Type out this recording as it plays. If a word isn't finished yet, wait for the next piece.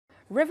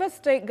Rivers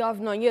State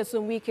Governor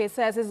Nyesom Wike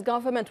says his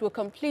government will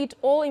complete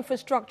all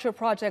infrastructure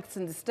projects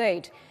in the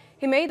state.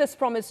 He made this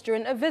promise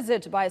during a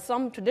visit by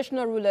some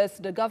traditional rulers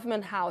to the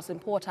government house in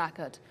Port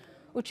Harcourt.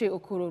 Uche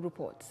Okoro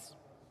reports.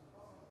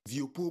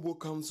 The Opobo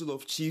Council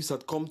of Chiefs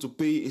had come to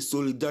pay a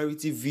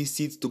solidarity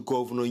visit to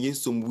Governor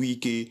Nyesom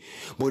Wike,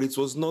 but it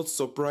was not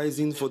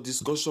surprising for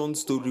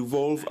discussions to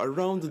revolve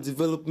around the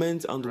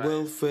development and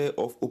welfare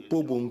of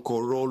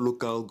Opobo-Nkoro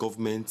Local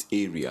Government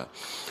Area.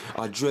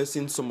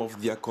 Addressing some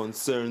of their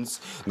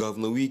concerns,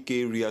 Governor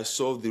Wike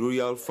reassured the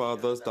royal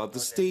fathers that the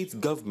state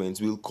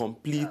government will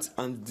complete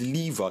and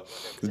deliver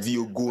the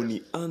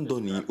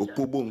Ogoni-Andoni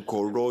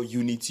Opobo-Nkoro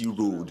Unity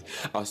Road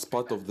as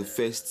part of the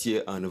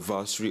first-year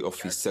anniversary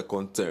of his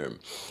second term.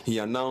 He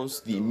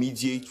announced the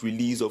immediate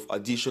release of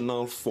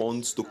additional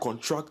funds to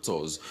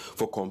contractors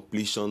for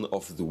completion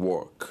of the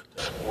work.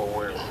 We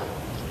will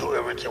do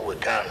everything we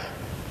can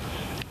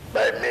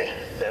by May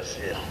next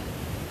year.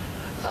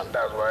 And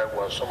that's why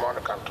when someone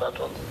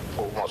contractor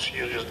who must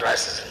use his dry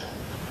season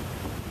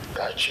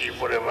to achieve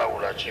whatever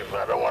we'll achieve.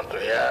 I don't want to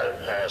hear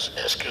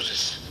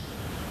excuses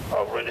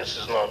of rainy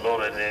season or no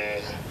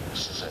rainy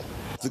season.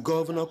 The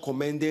governor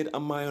commended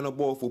Amaechi of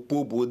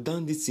Opobo,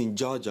 Dandit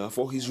Jaja,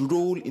 for his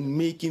role in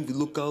making the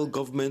local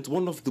government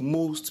one of the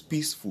most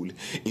peaceful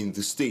in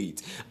the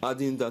state,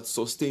 adding that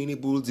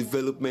sustainable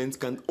development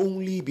can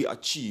only be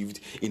achieved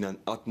in an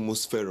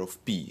atmosphere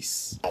of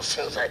peace.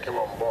 Since I came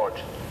on board,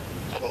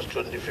 since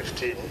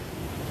 2015,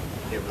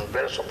 you've been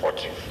very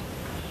supportive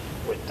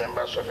with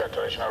members of your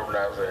traditional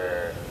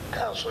rulers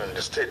council in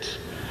the state.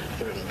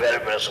 You've been very,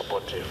 very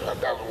supportive, and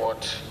that's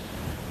what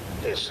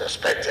is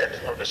expected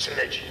of the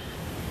synergy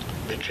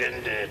between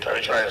the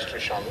traditional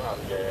institution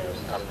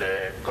and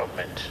the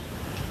government.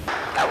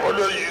 I've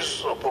always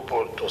used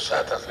Opobo to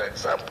serve as an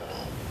example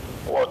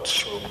what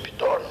should be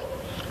done,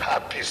 how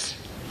peace,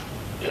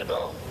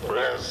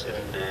 reigns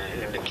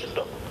in the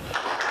kingdom.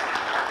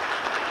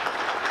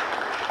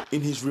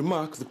 In his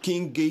remark, the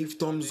king gave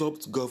thumbs up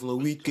to Governor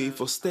Wike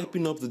for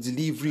stepping up the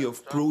delivery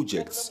of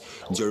projects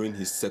during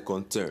his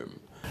second term.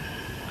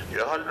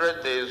 Your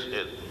 100 days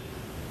in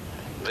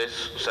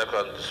this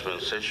second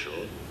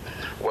dispensation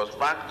was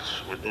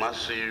marked with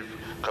massive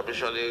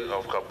commissioning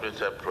of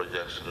completed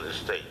projects in the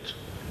state.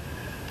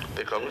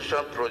 The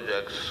commissioned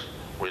projects,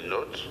 we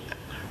note,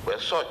 were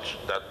such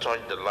that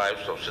touched the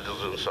lives of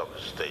citizens of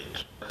the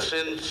state.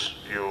 Since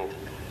you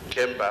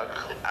came back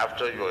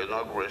after your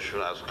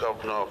inauguration as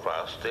governor of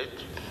our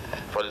state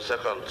for the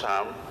second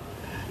term,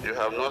 you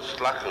have not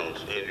slackened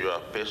in your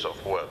pace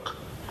of work.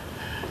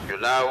 You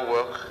now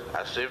work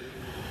as if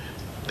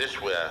this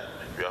were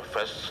your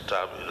first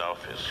term in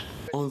office.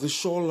 On the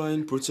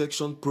shoreline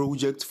protection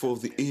project for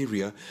the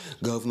area,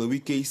 Governor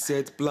Wike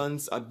said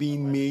plans are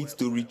being made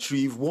to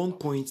retrieve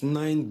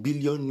 1.9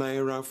 billion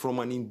naira from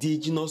an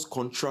indigenous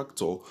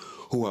contractor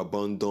who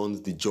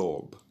abandoned the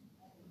job.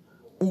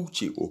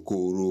 Uche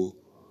Okoro,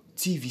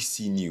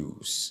 TVC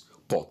News,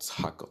 Port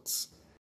Harcourt.